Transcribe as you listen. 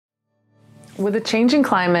With a changing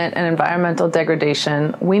climate and environmental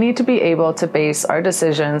degradation, we need to be able to base our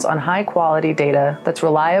decisions on high-quality data that's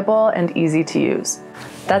reliable and easy to use.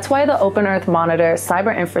 That's why the Open Earth Monitor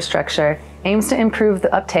cyber infrastructure aims to improve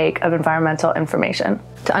the uptake of environmental information.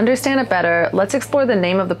 To understand it better, let's explore the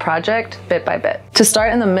name of the project bit by bit. To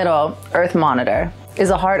start in the middle, Earth Monitor is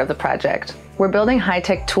the heart of the project. We're building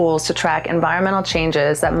high-tech tools to track environmental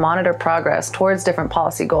changes that monitor progress towards different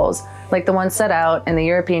policy goals, like the ones set out in the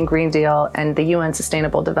European Green Deal and the UN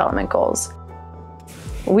Sustainable Development Goals.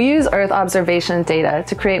 We use Earth observation data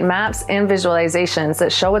to create maps and visualizations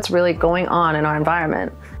that show what's really going on in our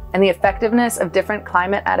environment and the effectiveness of different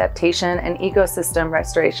climate adaptation and ecosystem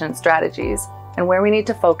restoration strategies, and where we need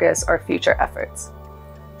to focus our future efforts.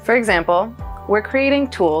 For example, we're creating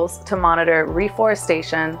tools to monitor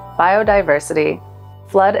reforestation, biodiversity,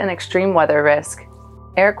 flood and extreme weather risk,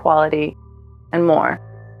 air quality, and more.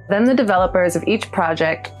 Then the developers of each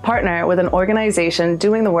project partner with an organization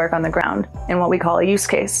doing the work on the ground in what we call a use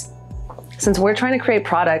case. Since we're trying to create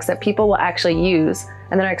products that people will actually use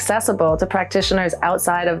and that are accessible to practitioners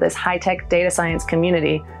outside of this high-tech data science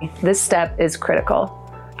community, this step is critical.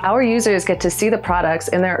 Our users get to see the products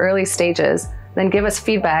in their early stages, then give us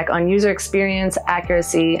feedback on user experience,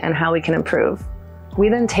 accuracy, and how we can improve. We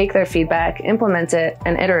then take their feedback, implement it,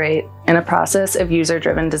 and iterate in a process of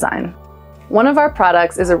user-driven design. One of our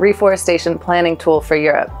products is a reforestation planning tool for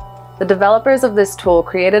Europe. The developers of this tool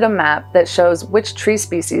created a map that shows which tree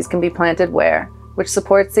species can be planted where, which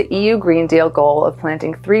supports the EU Green Deal goal of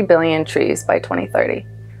planting 3 billion trees by 2030.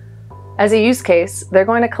 As a use case, they're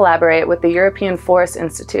going to collaborate with the European Forest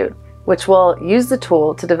Institute, which will use the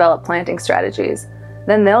tool to develop planting strategies.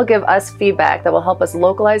 Then they'll give us feedback that will help us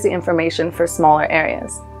localize the information for smaller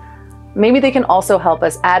areas. Maybe they can also help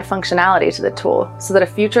us add functionality to the tool so that a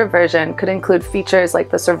future version could include features like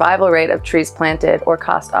the survival rate of trees planted or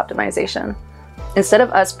cost optimization. Instead of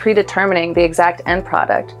us predetermining the exact end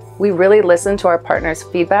product, we really listen to our partners'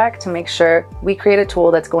 feedback to make sure we create a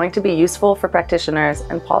tool that's going to be useful for practitioners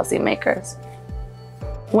and policymakers.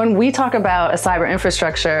 When we talk about a cyber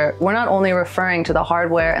infrastructure, we're not only referring to the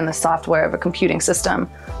hardware and the software of a computing system,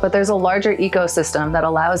 but there's a larger ecosystem that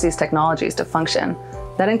allows these technologies to function.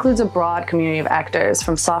 That includes a broad community of actors,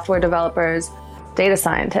 from software developers, data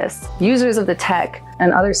scientists, users of the tech,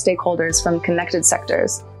 and other stakeholders from connected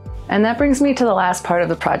sectors. And that brings me to the last part of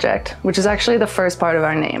the project, which is actually the first part of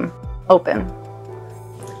our name, Open.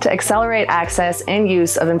 To accelerate access and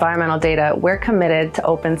use of environmental data, we're committed to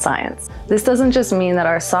open science. This doesn't just mean that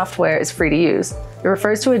our software is free to use. It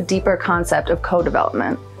refers to a deeper concept of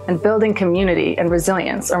co-development and building community and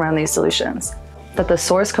resilience around these solutions. That the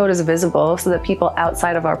source code is visible so that people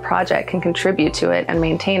outside of our project can contribute to it and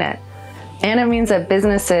maintain it. And it means that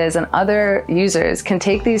businesses and other users can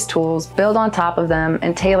take these tools, build on top of them,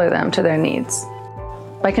 and tailor them to their needs.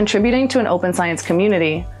 By contributing to an open science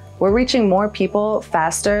community, we're reaching more people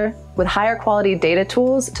faster with higher quality data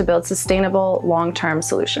tools to build sustainable long-term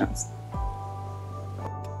solutions.